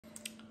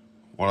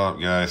What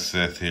up, guys?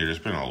 Seth here. It's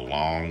been a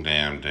long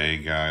damn day,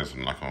 guys.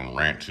 I'm not going to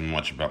rant too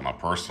much about my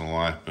personal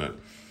life, but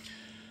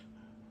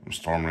I'm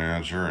store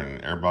manager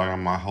and everybody on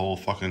my whole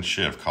fucking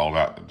shift called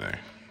out today.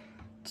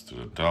 Let's do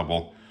a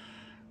double.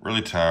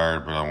 Really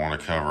tired, but I want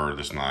to cover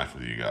this knife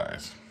with you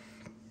guys.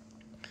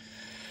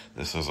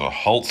 This is a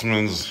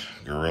Holtzman's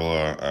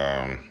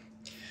Gorilla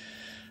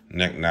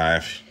neck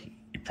knife.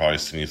 You probably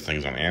seen these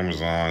things on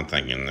Amazon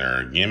thinking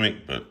they're a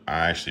gimmick, but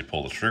I actually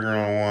pulled the trigger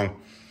on one.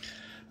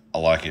 I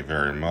like it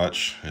very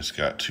much. It's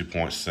got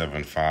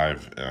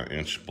 2.75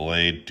 inch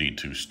blade,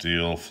 D2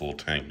 steel, full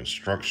tank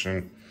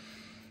construction.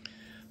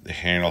 The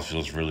handle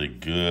feels really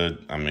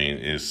good. I mean,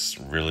 it's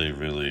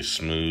really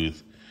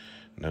smooth.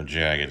 No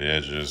jagged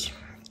edges.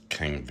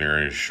 Came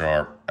very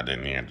sharp. I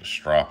didn't even have to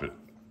strop it,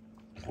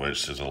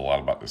 which says a lot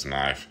about this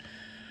knife.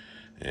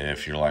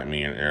 If you're like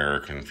me and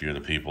Eric and a few other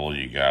people,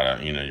 you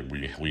gotta,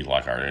 we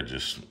like our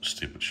edges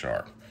stupid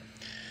sharp.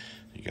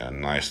 You got a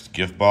nice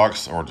gift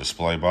box or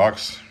display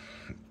box.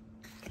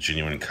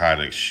 Genuine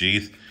Kydex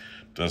sheath.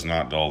 Does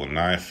not dull the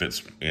knife.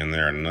 Fits in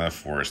there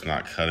enough where it's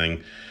not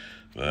cutting.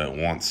 But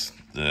once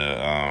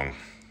the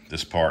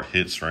this part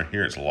hits right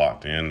here, it's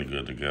locked in and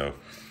good to go.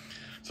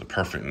 It's a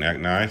perfect neck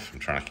knife. I'm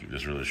trying to keep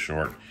this really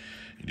short.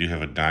 You do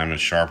have a diamond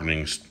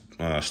sharpening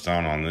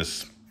stone on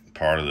this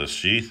part of the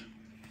sheath.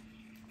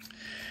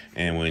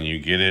 And when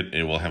you get it,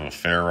 it will have a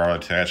ferro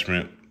rod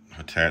attachment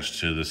attached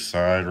to this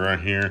side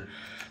right here.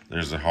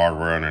 There's the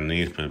hardware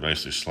underneath, but it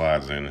basically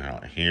slides in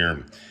out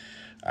here.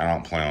 I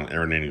don't plan on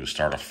ever needing to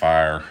start a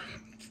fire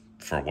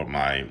for what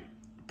my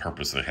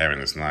purpose of having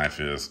this knife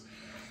is.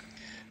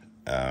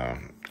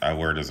 I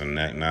wear it as a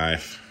neck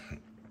knife,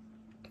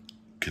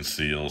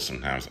 concealed,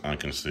 sometimes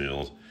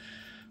unconcealed.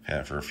 Had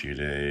it for a few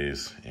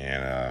days,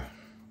 and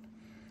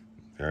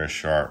very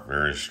sharp,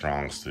 very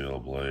strong steel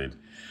blade.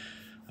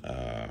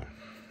 It's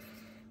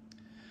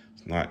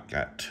not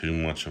got too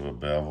much of a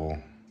bevel,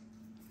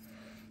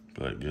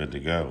 but good to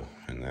go.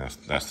 And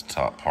that's the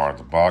top part of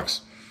the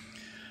box.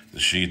 The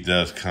sheath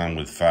does come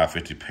with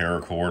 550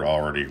 paracord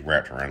already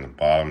wrapped around the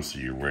bottom, so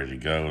you're ready to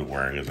go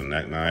wearing it as a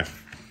neck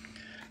knife.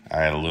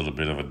 I had a little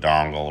bit of a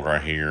dongle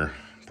right here.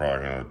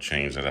 Probably gonna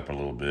change that up a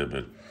little bit,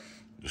 but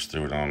just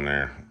threw it on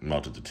there,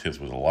 melted the tips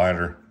with a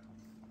lighter,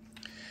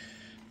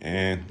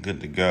 and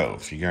good to go.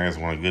 If you guys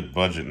want a good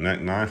budget neck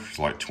knife, it's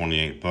like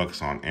 28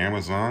 bucks on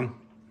Amazon.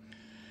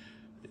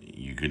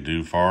 You could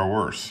do far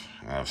worse.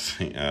 I've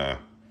seen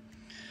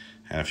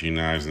had a few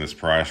knives in this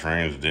price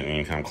range that didn't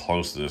even come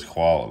close to this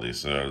quality,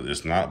 so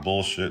it's not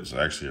bullshit. It's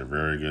actually a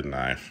very good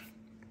knife,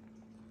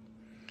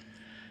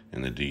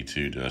 and the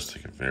D2 does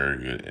take a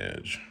very good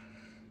edge.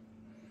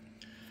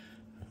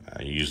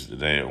 I used it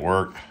today at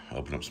work,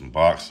 opened up some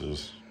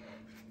boxes.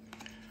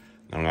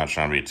 I'm not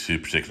trying to be too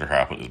particular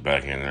how I put this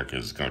back in there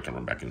because it's going to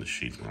come back in the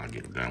sheath when I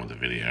get done with the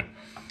video.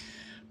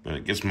 But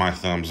it gets my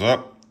thumbs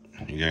up.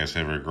 You guys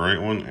have a great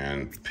one,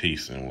 and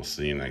peace, and we'll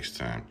see you next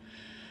time.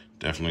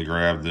 Definitely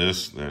grab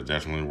this. They're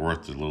definitely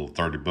worth the little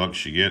 30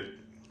 bucks you get.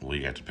 Well,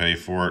 you have to pay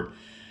for it.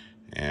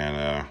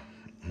 And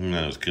who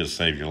knows, could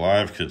save your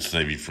life, could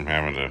save you from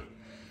having to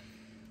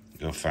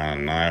go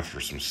find a knife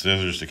or some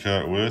scissors to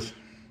cut with.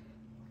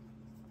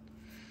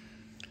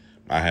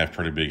 I have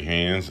pretty big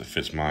hands. It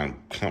fits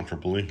mine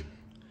comfortably.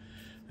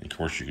 And of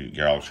course, you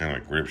got all kind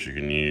of grips you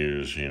can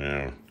use,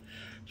 to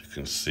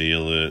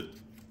conceal it.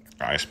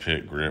 Ice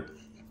pick grip.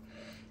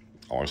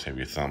 Always have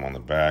your thumb on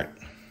the back.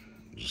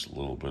 Just a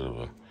little bit of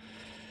a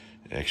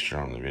extra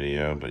on the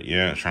video. But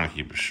yeah, trying to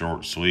keep it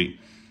short, sweet.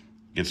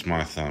 Gets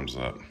my thumbs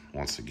up.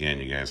 Once again,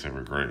 you guys have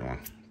a great one.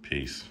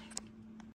 Peace.